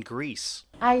up in Greece.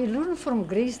 I learned from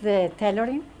Greece the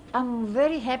tailoring. I'm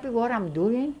very happy what I'm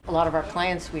doing. A lot of our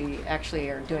clients, we actually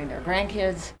are doing their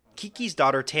grandkids. Kiki's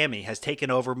daughter Tammy has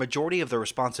taken over majority of the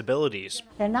responsibilities.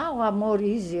 And now I'm more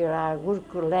easier. I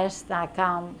work less, I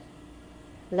come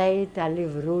late, I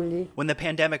leave early. When the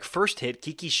pandemic first hit,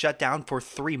 Kiki shut down for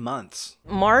 3 months.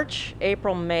 March,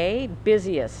 April, May,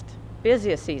 busiest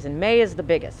season. May is the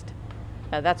biggest.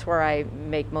 That's where I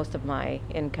make most of my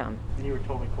income. And you were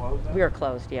totally closed then? We were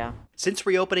closed, yeah. Since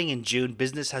reopening in June,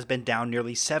 business has been down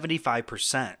nearly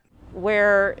 75%.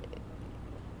 Where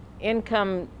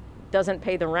income doesn't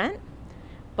pay the rent,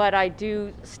 but I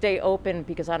do stay open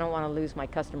because I don't want to lose my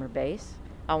customer base.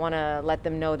 I want to let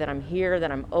them know that I'm here, that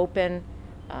I'm open,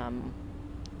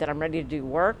 that I'm ready to do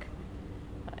work.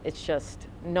 It's just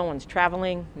no one's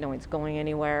traveling, no one's going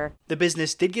anywhere. The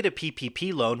business did get a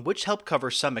PPP loan, which helped cover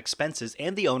some expenses,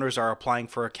 and the owners are applying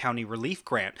for a county relief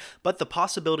grant. But the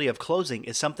possibility of closing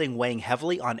is something weighing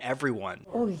heavily on everyone.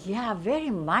 Oh yeah, very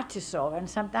much so. And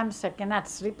sometimes I cannot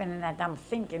sleep and I'm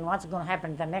thinking what's going to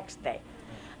happen the next day.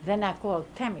 Then I call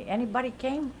Tammy. Anybody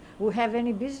came? Who have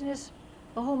any business?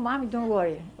 Oh, Mommy, don't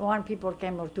worry. 1 people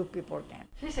came or 2 people came.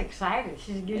 She's excited.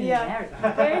 She's getting married.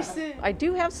 Very soon. I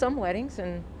do have some weddings,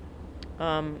 and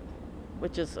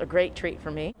which is a great treat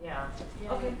for me. Yeah.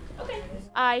 Okay.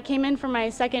 I came in for my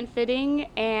second fitting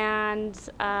and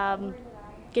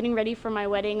getting ready for my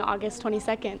wedding August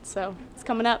 22nd, so it's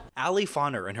coming up. Allie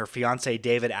Fauner and her fiance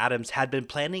David Adams had been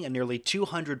planning a nearly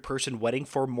 200-person wedding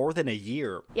for more than a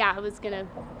year. Yeah, it was gonna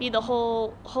be the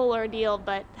whole ordeal,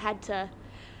 but had to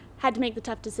make the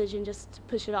tough decision just to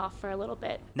push it off for a little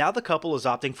bit. Now the couple is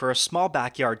opting for a small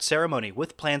backyard ceremony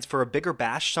with plans for a bigger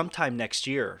bash sometime next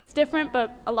year. It's different,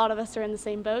 but a lot of us are in the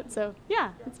same boat, so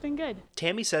yeah, it's been good.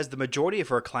 Tammy says the majority of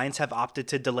her clients have opted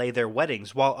to delay their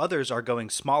weddings, while others are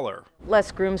going smaller.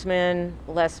 Less groomsmen,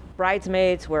 less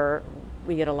bridesmaids, where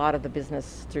we get a lot of the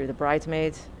business through the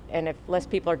bridesmaids. And if less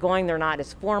people are going, they're not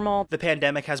as formal. The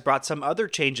pandemic has brought some other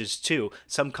changes too.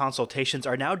 Some consultations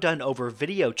are now done over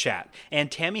video chat,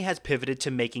 and Tammy has pivoted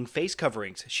to making face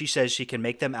coverings. She says she can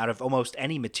make them out of almost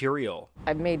any material.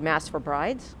 I've made masks for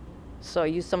brides, so I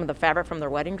use some of the fabric from their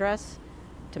wedding dress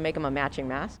to make them a matching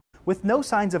mask. With no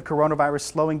signs of coronavirus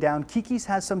slowing down, Kiki's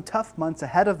has some tough months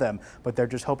ahead of them, but they're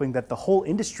just hoping that the whole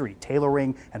industry,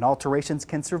 tailoring and alterations,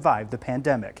 can survive the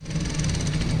pandemic.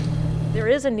 There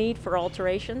is a need for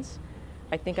alterations.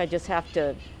 I think I just have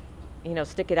to,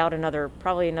 stick it out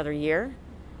probably another year,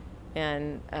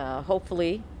 and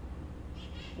hopefully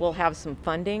we'll have some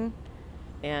funding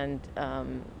and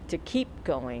to keep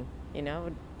going,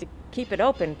 to keep it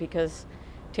open, because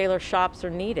tailor shops are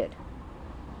needed.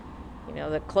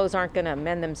 The clothes aren't going to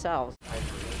mend themselves.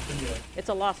 It's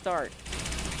a lost art.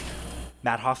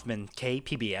 Matt Hoffman,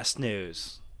 KPBS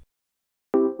News.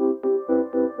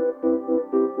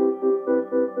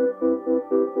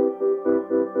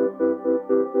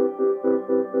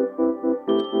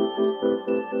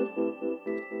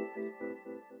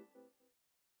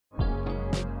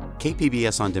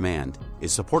 KPBS On Demand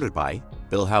is supported by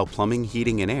Bill Howe Plumbing,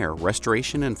 Heating and Air,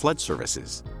 Restoration and Flood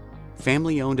Services.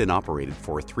 Family owned and operated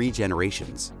for 3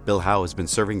 generations, Bill Howe has been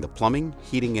serving the plumbing,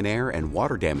 heating and air, and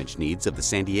water damage needs of the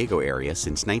San Diego area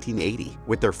since 1980.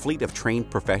 With their fleet of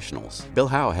trained professionals, Bill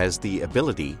Howe has the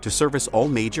ability to service all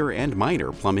major and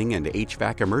minor plumbing and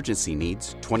HVAC emergency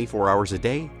needs 24 hours a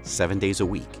day, 7 days a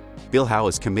week. Bill Howe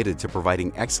is committed to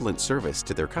providing excellent service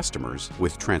to their customers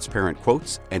with transparent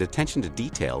quotes and attention to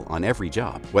detail on every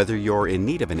job. Whether you're in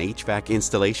need of an HVAC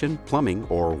installation, plumbing,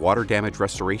 or water damage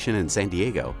restoration in San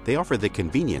Diego, they offer the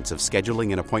convenience of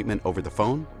scheduling an appointment over the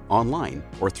phone, online,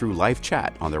 or through live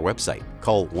chat on their website.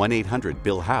 Call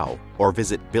 1-800-BILL-HOWE or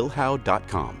visit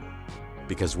BillHowe.com,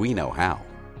 because we know how.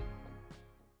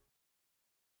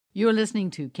 You're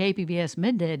listening to KPBS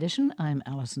Midday Edition. I'm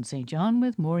Alison St. John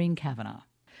with Maureen Kavanagh.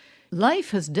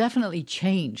 Life has definitely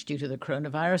changed due to the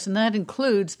coronavirus, and that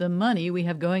includes the money we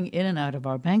have going in and out of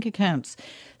our bank accounts.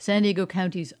 San Diego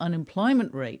County's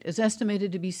unemployment rate is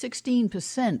estimated to be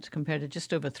 16% compared to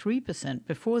just over 3%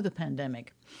 before the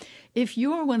pandemic. If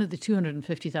you're one of the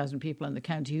 250,000 people in the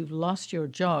county who've lost your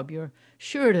job, you're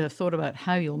sure to have thought about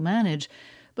how you'll manage,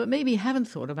 but maybe haven't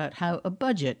thought about how a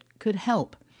budget could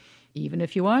help. Even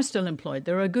if you are still employed,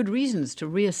 there are good reasons to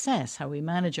reassess how we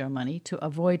manage our money to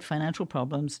avoid financial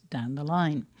problems down the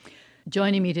line.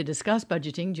 Joining me to discuss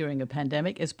budgeting during a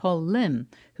pandemic is Paul Lim,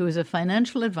 who is a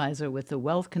financial advisor with the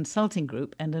Wealth Consulting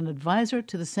Group and an advisor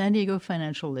to the San Diego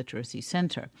Financial Literacy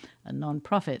Center, a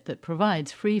nonprofit that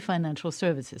provides free financial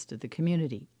services to the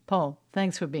community. Paul,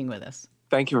 thanks for being with us.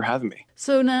 Thank you for having me.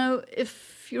 So now,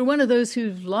 if you're one of those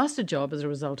who've lost a job as a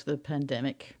result of the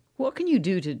pandemic, what can you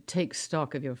do to take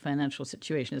stock of your financial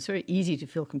situation? It's very easy to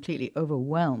feel completely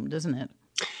overwhelmed, isn't it?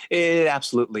 It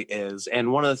absolutely is.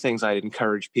 And one of the things I'd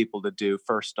encourage people to do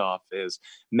first off is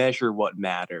measure what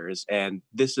matters. And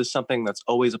this is something that's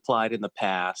always applied in the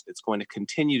past. It's going to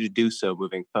continue to do so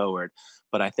moving forward.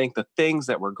 But I think the things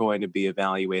that we're going to be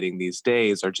evaluating these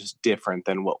days are just different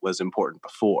than what was important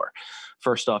before.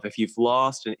 First off, if you've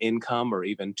lost an income or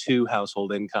even 2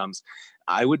 household incomes,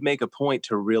 I would make a point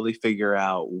to really figure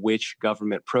out which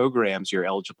government programs you're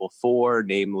eligible for,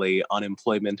 namely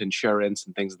unemployment insurance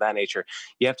and things of that nature.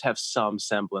 You have to have some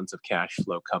semblance of cash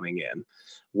flow coming in.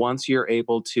 Once you're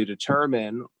able to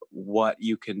determine what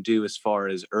you can do as far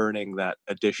as earning that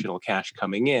additional cash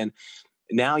coming in,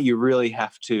 now you really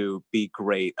have to be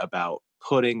great about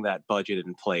putting that budget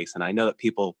in place. And I know that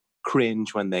people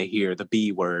cringe when they hear the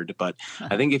B word, but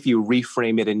I think if you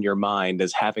reframe it in your mind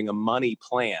as having a money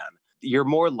plan, you're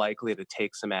more likely to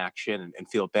take some action and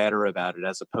feel better about it,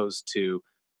 as opposed to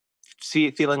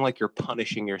feeling like you're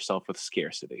punishing yourself with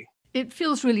scarcity. It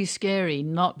feels really scary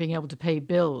not being able to pay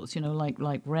bills,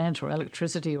 like rent or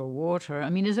electricity or water. I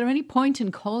mean, is there any point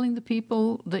in calling the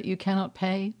people that you cannot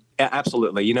pay?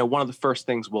 Absolutely. One of the first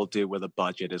things we'll do with a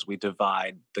budget is we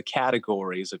divide the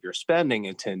categories of your spending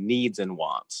into needs and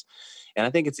wants. And I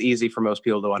think it's easy for most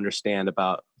people to understand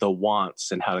about the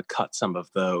wants and how to cut some of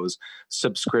those.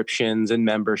 Subscriptions and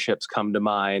memberships come to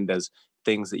mind as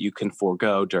things that you can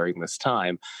forego during this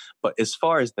time. But as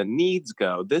far as the needs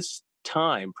go, this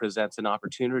time presents an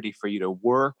opportunity for you to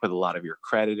work with a lot of your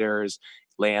creditors,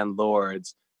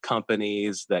 landlords,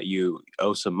 companies that you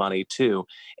owe some money to,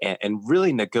 and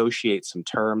really negotiate some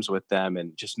terms with them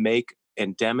and just make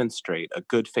and demonstrate a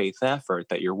good faith effort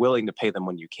that you're willing to pay them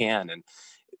when you can. And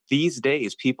these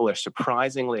days, people are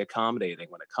surprisingly accommodating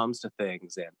when it comes to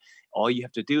things, and all you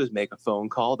have to do is make a phone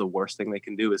call. The worst thing they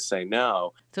can do is say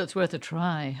no. So it's worth a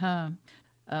try, huh?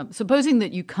 Supposing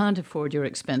that you can't afford your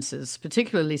expenses,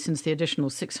 particularly since the additional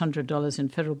 $600 in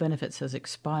federal benefits has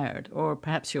expired, or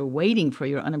perhaps you're waiting for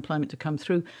your unemployment to come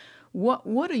through,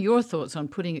 what are your thoughts on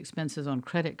putting expenses on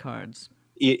credit cards?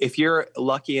 If you're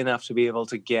lucky enough to be able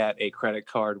to get a credit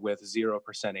card with 0%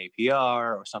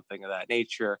 APR or something of that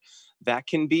nature, that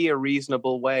can be a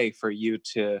reasonable way for you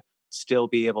to still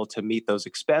be able to meet those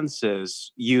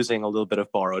expenses using a little bit of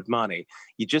borrowed money.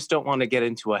 You just don't want to get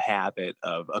into a habit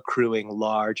of accruing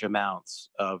large amounts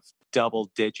of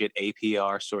double-digit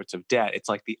APR sorts of debt. It's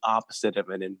like the opposite of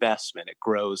an investment. It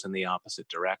grows in the opposite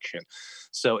direction.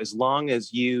 So as long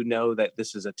as you know that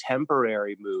this is a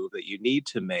temporary move that you need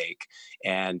to make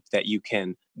and that you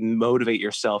can motivate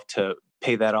yourself to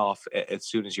pay that off as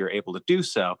soon as you're able to do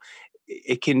so,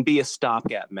 it can be a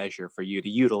stopgap measure for you to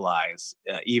utilize,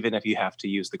 even if you have to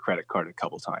use the credit card a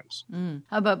couple times.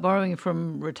 How about borrowing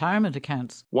from retirement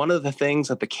accounts? One of the things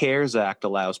that the CARES Act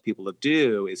allows people to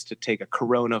do is to take a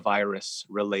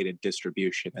coronavirus-related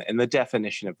distribution. And the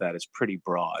definition of that is pretty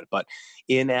broad. But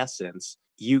in essence,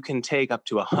 you can take up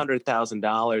to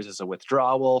 $100,000 as a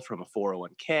withdrawal from a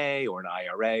 401k or an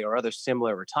IRA or other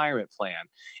similar retirement plan,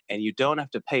 and you don't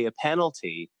have to pay a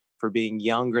penalty for being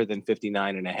younger than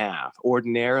 59 and a half.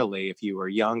 Ordinarily, if you were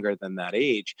younger than that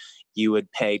age, you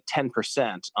would pay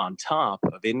 10% on top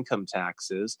of income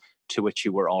taxes to which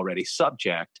you were already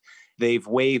subject. They've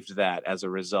waived that as a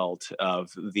result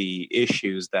of the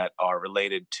issues that are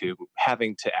related to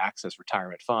having to access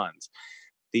retirement funds.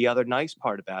 The other nice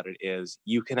part about it is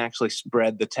you can actually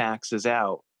spread the taxes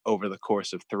out over the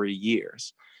course of 3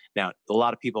 years. Now, a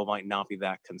lot of people might not be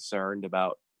that concerned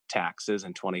about taxes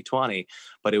in 2020,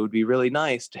 but it would be really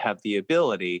nice to have the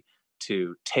ability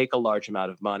to take a large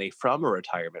amount of money from a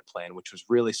retirement plan, which was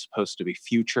really supposed to be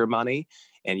future money,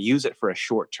 and use it for a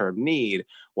short-term need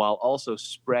while also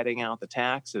spreading out the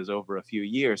taxes over a few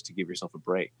years to give yourself a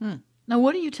break. Now,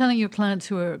 what are you telling your clients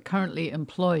who are currently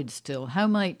employed still? How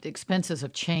might expenses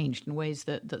have changed in ways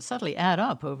that subtly add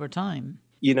up over time?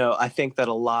 I think that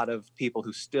a lot of people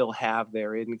who still have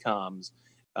their incomes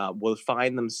will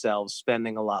find themselves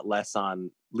spending a lot less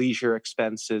on leisure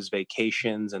expenses,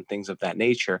 vacations, and things of that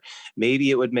nature.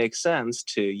 Maybe it would make sense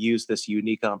to use this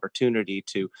unique opportunity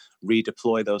to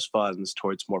redeploy those funds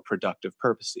towards more productive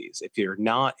purposes. If you're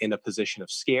not in a position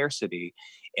of scarcity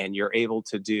and you're able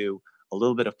to do a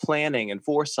little bit of planning and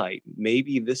foresight,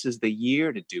 maybe this is the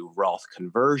year to do Roth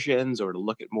conversions or to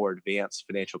look at more advanced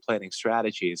financial planning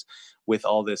strategies with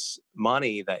all this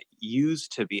money that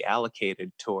used to be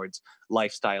allocated towards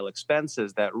lifestyle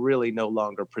expenses that really no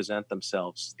longer present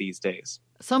themselves these days.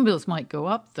 Some bills might go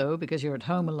up, though, because you're at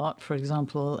home a lot. For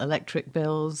example, electric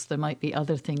bills. There might be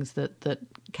other things that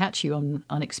catch you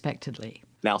unexpectedly.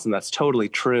 Nelson, that's totally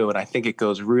true. And I think it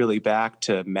goes really back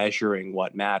to measuring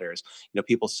what matters.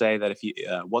 People say that if you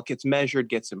what gets measured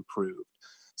gets improved.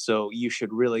 So you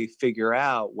should really figure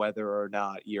out whether or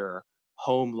not your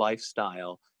home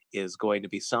lifestyle is going to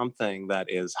be something that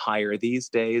is higher these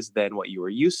days than what you were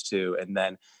used to, and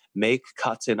then make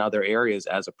cuts in other areas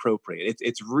as appropriate.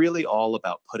 It's really all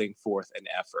about putting forth an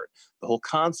effort. The whole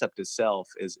concept itself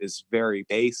is very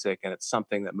basic, and it's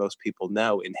something that most people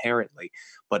know inherently,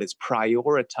 but it's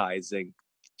prioritizing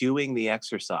doing the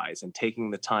exercise and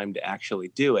taking the time to actually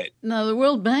do it. Now, the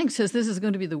World Bank says this is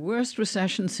going to be the worst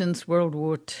recession since World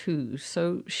War II.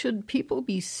 So should people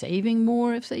be saving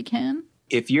more if they can?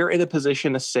 If you're in a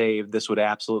position to save, this would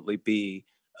absolutely be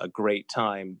a great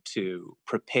time to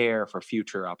prepare for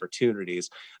future opportunities.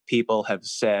 People have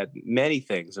said many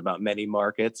things about many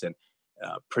markets, and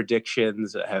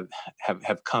Predictions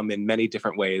have come in many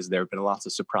different ways. There have been lots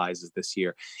of surprises this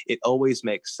year. It always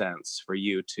makes sense for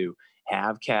you to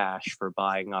have cash for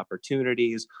buying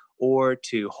opportunities or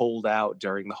to hold out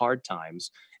during the hard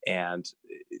times. And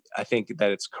I think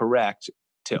that it's correct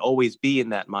to always be in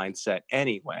that mindset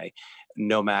anyway,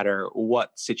 no matter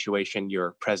what situation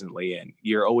you're presently in.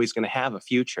 You're always going to have a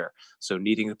future. So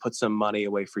needing to put some money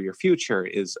away for your future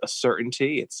is a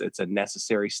certainty. It's a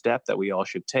necessary step that we all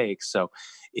should take. So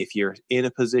if you're in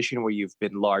a position where you've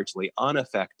been largely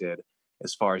unaffected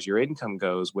as far as your income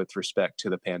goes with respect to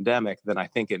the pandemic, then I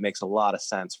think it makes a lot of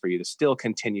sense for you to still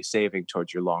continue saving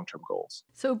towards your long-term goals.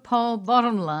 So, Paul,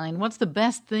 bottom line, what's the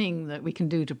best thing that we can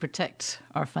do to protect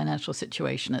our financial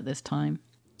situation at this time?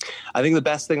 I think the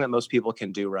best thing that most people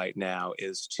can do right now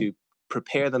is to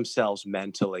prepare themselves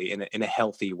mentally in a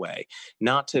healthy way,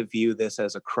 not to view this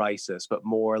as a crisis, but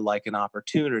more like an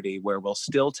opportunity where we'll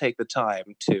still take the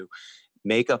time to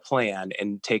make a plan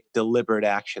and take deliberate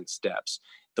action steps.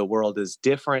 The world is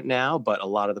different now, but a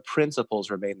lot of the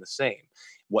principles remain the same.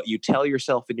 What you tell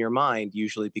yourself in your mind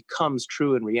usually becomes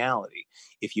true in reality.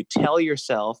 If you tell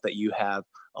yourself that you have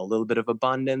a little bit of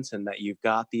abundance and that you've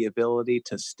got the ability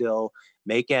to still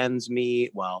make ends meet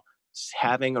while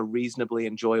having a reasonably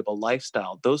enjoyable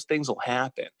lifestyle, those things will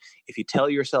happen. If you tell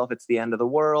yourself it's the end of the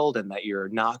world and that you're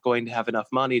not going to have enough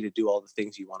money to do all the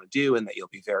things you want to do and that you'll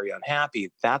be very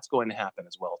unhappy, that's going to happen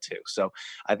as well too. So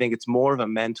I think it's more of a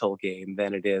mental game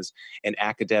than it is an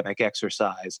academic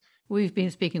exercise. We've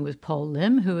been speaking with Paul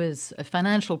Lim, who is a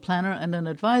financial planner and an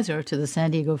advisor to the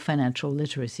San Diego Financial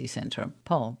Literacy Center.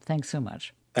 Paul, thanks so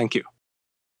much. Thank you.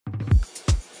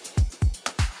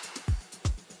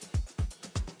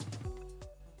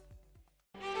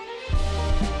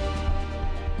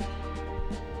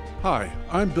 Hi,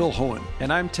 I'm Bill Hohen.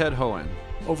 And I'm Ted Hohen.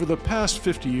 Over the past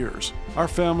 50 years, our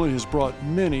family has brought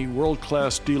many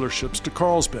world-class dealerships to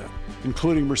Carlsbad,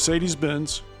 including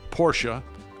Mercedes-Benz, Porsche,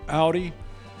 Audi,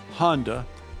 Honda,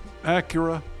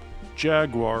 Acura,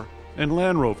 Jaguar, and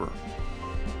Land Rover.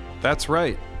 That's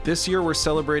right. This year we're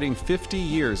celebrating 50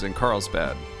 years in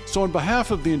Carlsbad. So on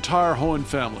behalf of the entire Hohen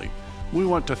family, we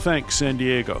want to thank San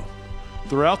Diego.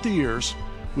 Throughout the years,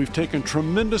 we've taken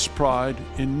tremendous pride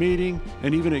in meeting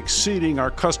and even exceeding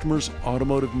our customers'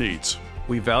 automotive needs.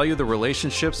 We value the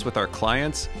relationships with our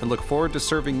clients and look forward to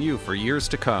serving you for years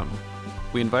to come.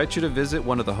 We invite you to visit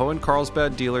one of the Hohen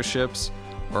Carlsbad dealerships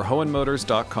or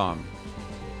hohenmotors.com.